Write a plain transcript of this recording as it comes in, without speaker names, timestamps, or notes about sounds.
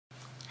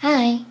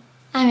Hi,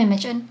 I'm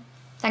Imogen.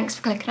 Thanks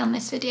for clicking on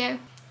this video.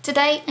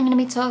 Today I'm going to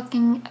be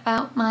talking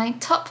about my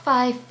top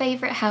 5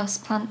 favourite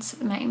houseplants at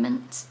the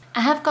moment.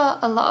 I have got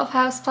a lot of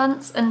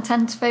houseplants and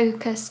tend to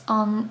focus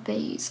on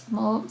these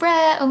more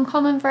rare,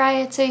 uncommon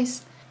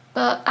varieties,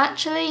 but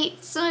actually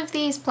some of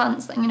these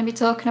plants that I'm going to be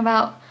talking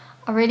about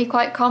are really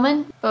quite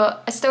common,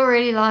 but I still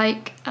really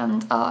like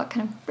and are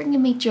kind of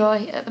bringing me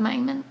joy at the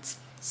moment.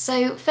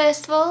 So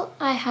first of all,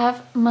 I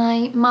have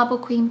my Marble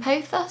Queen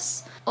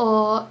Pothos,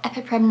 or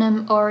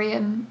Epipremnum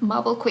Aureum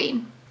Marble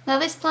Queen. Now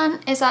this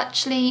plant is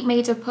actually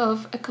made up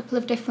of a couple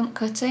of different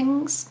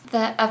cuttings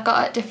that I've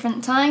got at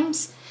different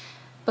times,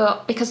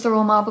 but because they're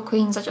all Marble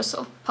Queens I just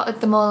sort of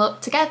potted them all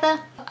up together.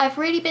 I've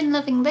really been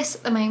loving this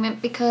at the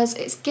moment because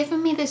it's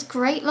given me this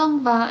great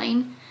long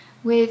vine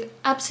with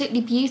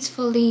absolutely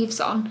beautiful leaves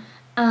on,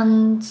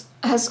 and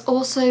has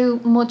also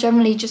more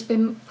generally just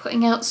been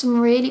putting out some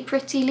really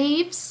pretty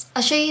leaves.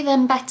 I'll show you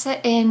them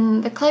better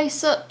in the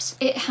close-ups.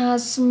 It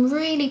has some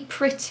really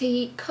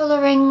pretty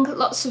colouring,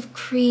 lots of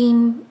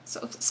cream,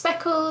 sort of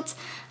speckled,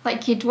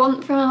 like you'd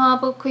want from a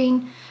Marble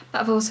Queen,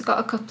 but I've also got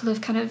a couple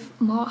of kind of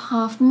more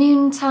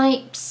half-moon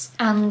types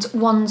and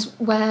ones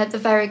where the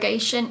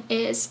variegation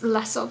is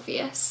less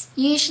obvious.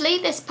 Usually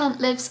this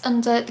plant lives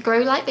under the grow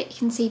light that you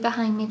can see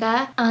behind me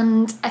there,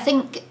 and I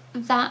think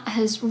that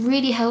has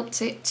really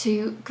helped it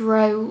to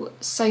grow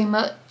so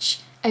much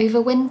over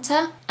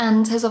winter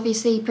and has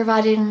obviously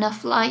provided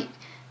enough light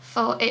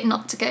for it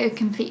not to go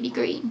completely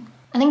green.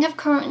 I think I've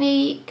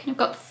currently kind of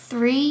got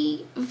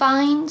 3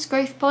 vines,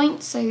 growth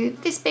points, so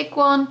this big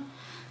one,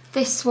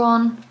 this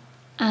one,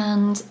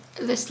 and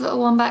this little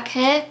one back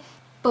here,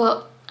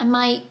 but I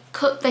might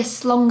cut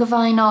this longer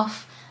vine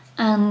off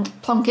and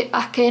plonk it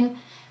back in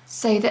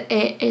so that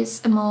it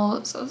is a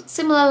more sort of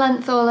similar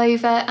length all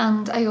over,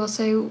 and I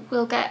also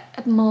will get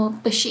a more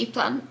bushy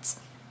plant.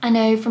 I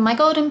know from my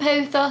golden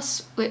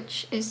pothos,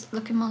 which is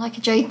looking more like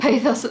a jade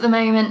pothos at the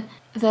moment,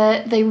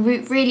 that they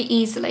root really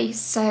easily,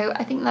 so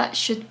I think that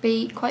should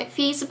be quite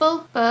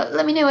feasible. But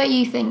let me know what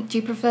you think. Do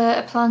you prefer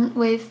a plant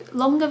with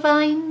longer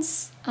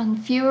vines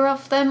and fewer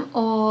of them,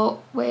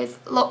 or with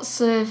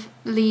lots of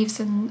leaves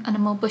and a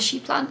more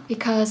bushy plant?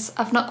 Because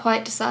I've not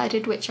quite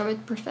decided which I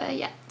would prefer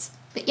yet.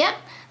 But yeah,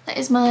 that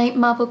is my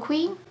Marble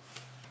Queen.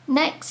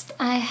 Next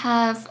I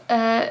have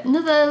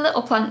another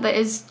little plant that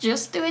is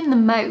just doing the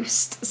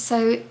most.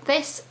 So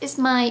this is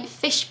my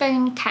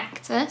Fishbone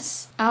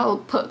Cactus. I'll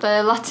put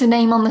the Latin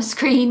name on the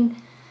screen,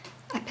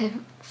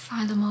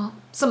 Epiphyllum or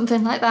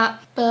something like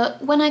that.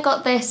 But when I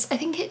got this, I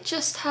think it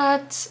just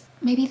had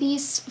maybe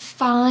these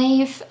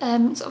 5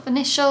 sort of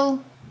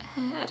initial,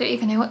 I don't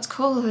even know what to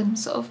call them,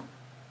 sort of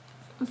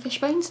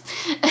fish bones,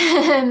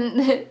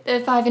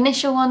 5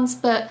 initial ones,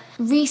 but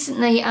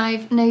recently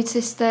I've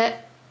noticed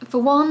that for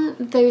one,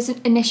 those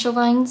initial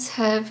vines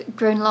have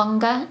grown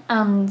longer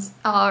and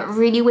are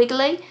really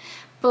wiggly,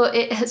 but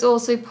it has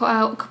also put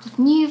out a couple of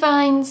new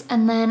vines,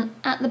 and then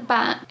at the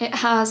back it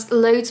has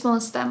loads more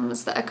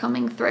stems that are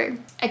coming through.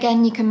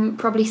 Again, you can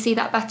probably see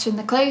that better in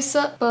the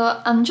close-up,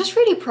 but I'm just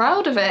really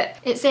proud of it.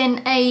 It's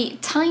in a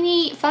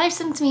tiny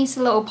 5cm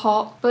little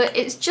pot, but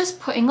it's just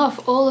putting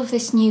off all of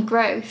this new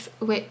growth,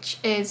 which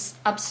is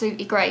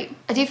absolutely great.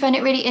 I do find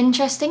it really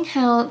interesting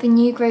how the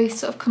new growth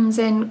sort of comes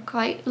in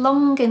quite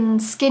long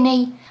and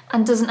skinny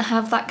and doesn't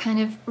have that kind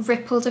of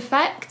rippled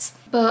effect.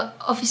 But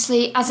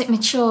obviously as it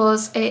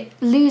matures it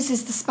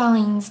loses the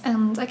spines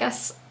and I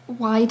guess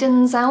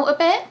widens out a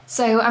bit.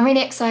 So I'm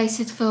really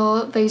excited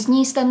for those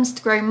new stems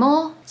to grow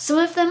more. Some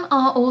of them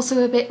are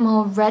also a bit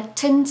more red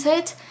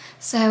tinted,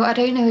 so I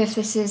don't know if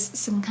this is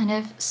some kind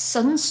of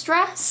sun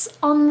stress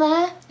on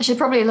there. I should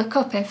probably look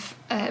up if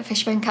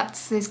fishbone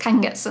cactuses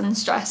can get sun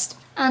stressed.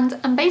 And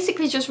I'm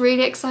basically just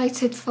really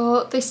excited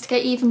for this to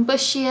get even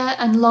bushier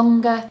and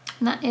longer,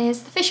 and that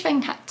is the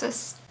Fishbone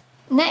Cactus.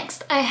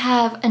 Next I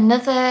have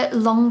another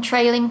long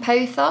trailing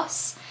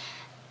pothos.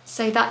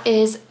 So that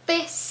is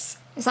this.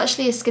 It's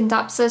actually a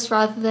Scindapsus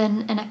rather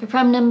than an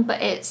Epipremnum,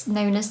 but it's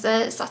known as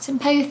the Satin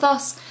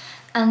pothos.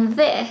 And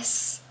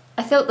this,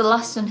 I thought the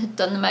last one had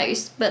done the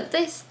most, but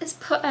this has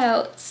put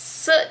out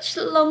such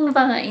long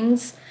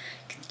vines,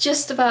 you can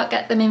just about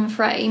get them in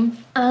frame.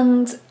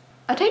 And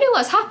I don't know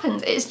what's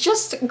happened, it's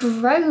just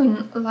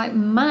grown like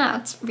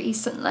mad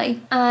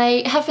recently.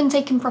 I have been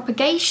taking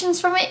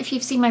propagations from it, if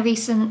you've seen my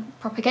recent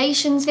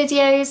propagations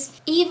videos.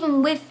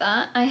 Even with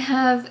that, I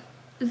have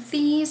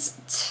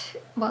these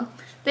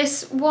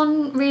this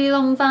one really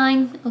long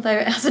vine, although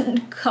it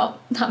hasn't got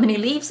that many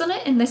leaves on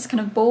it in this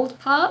kind of bald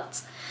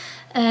part.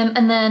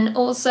 And then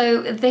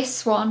also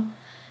this one.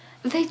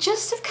 They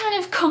just have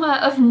kind of come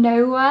out of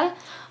nowhere,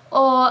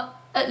 or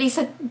at least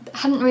I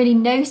hadn't really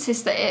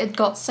noticed that it had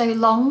got so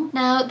long.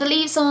 Now the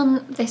leaves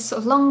on this sort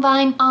of long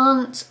vine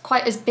aren't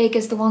quite as big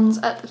as the ones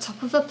at the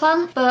top of the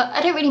plant, but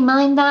I don't really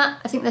mind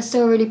that. I think they're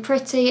still really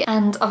pretty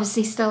and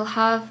obviously still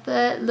have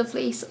the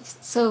lovely sort of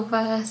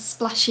silver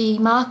splashy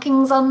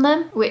markings on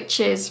them, which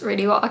is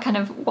really what I kind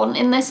of want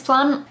in this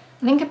plant.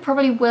 I think I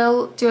probably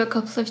will do a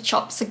couple of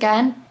chops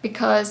again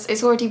because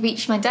it's already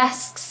reached my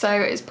desk, so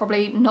it's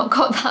probably not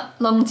got that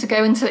long to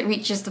go until it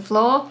reaches the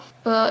floor.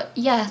 But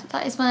yeah,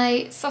 that is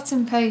my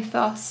Satin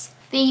Pothos.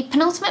 The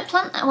penultimate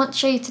plant I want to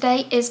show you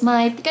today is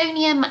my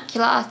Begonia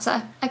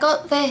Maculata. I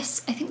got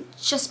this, I think,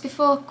 just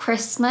before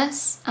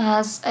Christmas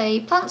as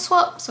a plant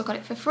swap, so I got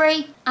it for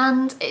free,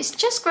 and it's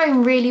just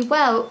grown really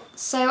well.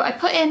 So I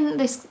put in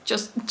this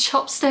just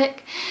chopstick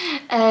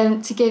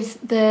to give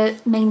the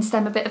main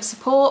stem a bit of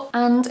support,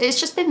 and it's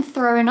just been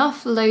throwing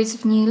off loads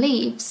of new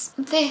leaves.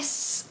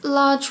 This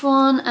large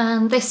one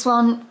and this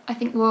one I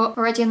think were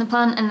already on the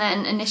plant, and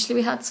then initially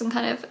we had some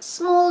kind of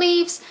small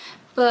leaves,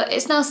 but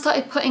it's now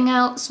started putting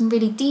out some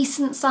really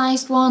decent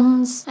sized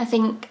ones. I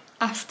think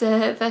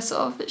after the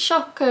sort of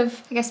shock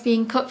of, I guess,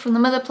 being cut from the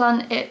mother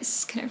plant,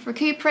 it's kind of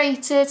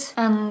recuperated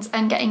and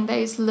I'm getting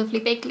those lovely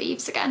big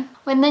leaves again.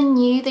 When they're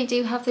new, they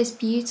do have this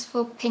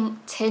beautiful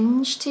pink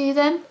tinge to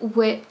them,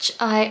 which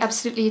I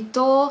absolutely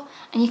adore.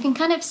 And you can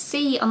kind of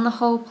see on the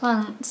whole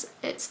plant,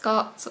 it's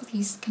got sort of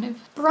these kind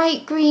of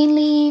bright green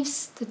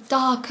leaves, the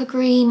darker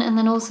green, and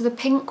then also the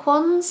pink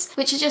ones,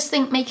 which I just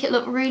think make it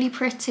look really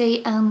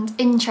pretty and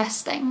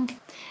interesting.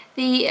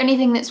 The only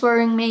thing that's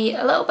worrying me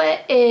a little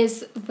bit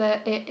is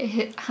that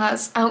it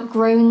has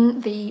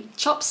outgrown the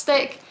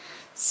chopstick,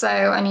 so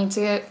I need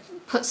to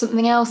put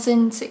something else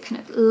in to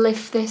kind of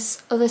lift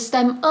this other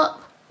stem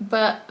up,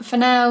 but for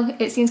now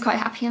it seems quite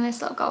happy in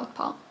this little gold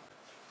pot.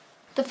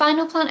 The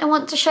final plant I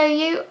want to show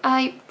you,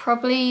 I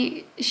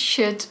probably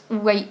should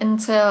wait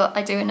until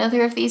I do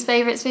another of these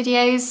favourites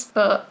videos,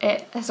 but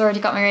it has already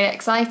got me really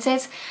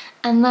excited,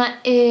 and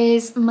that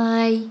is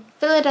my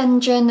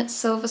Philodendron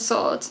Silver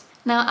Sword.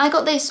 Now, I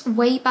got this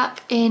way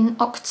back in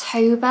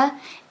October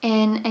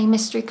in a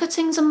mystery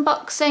cuttings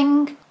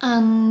unboxing,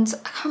 and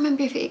I can't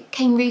remember if it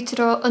came rooted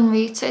or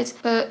unrooted,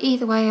 but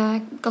either way I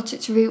got it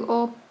to root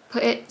or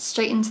put it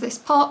straight into this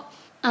pot,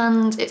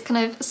 and it's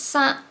kind of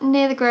sat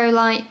near the grow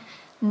light,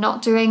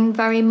 not doing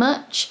very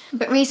much.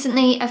 But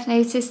recently I've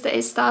noticed that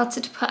it's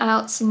started to put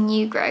out some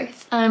new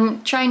growth.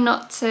 I'm trying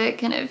not to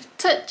kind of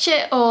touch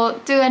it or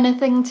do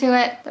anything to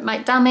it that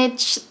might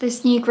damage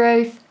this new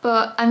growth,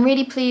 but I'm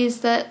really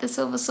pleased that the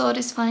Silver Sword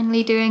is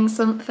finally doing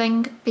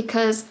something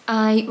because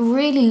I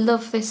really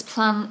love this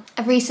plant.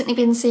 I've recently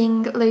been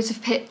seeing loads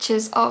of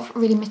pictures of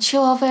really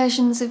mature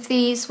versions of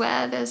these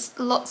where there's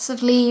lots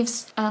of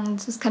leaves,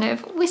 and just kind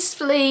of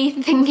wistfully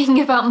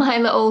thinking about my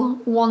little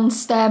one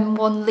stem,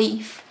 one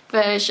leaf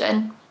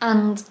version.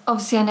 And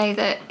obviously I know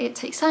that it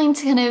takes time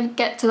to kind of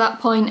get to that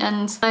point,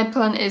 and my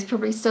plant is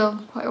probably still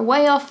quite a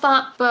way off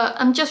that, but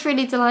I'm just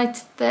really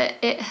delighted that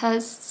it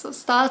has sort of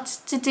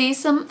started to do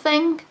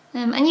something.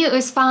 I knew it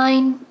was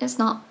fine, it's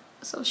not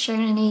sort of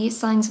shown any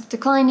signs of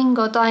declining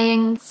or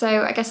dying,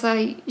 so I guess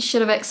I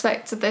should have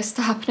expected this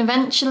to happen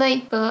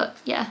eventually, but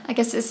yeah, I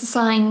guess it's a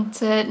sign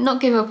to not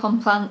give up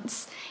on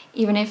plants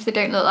even if they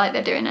don't look like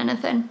they're doing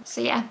anything. So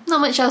yeah, not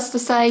much else to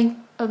say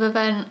other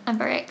than I'm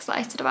very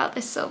excited about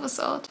this Silver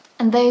Sword.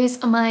 And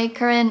those are my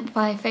current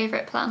 5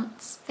 favourite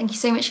plants. Thank you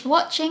so much for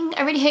watching,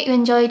 I really hope you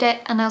enjoyed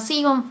it, and I'll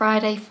see you on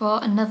Friday for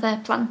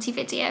another planty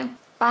video.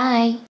 Bye!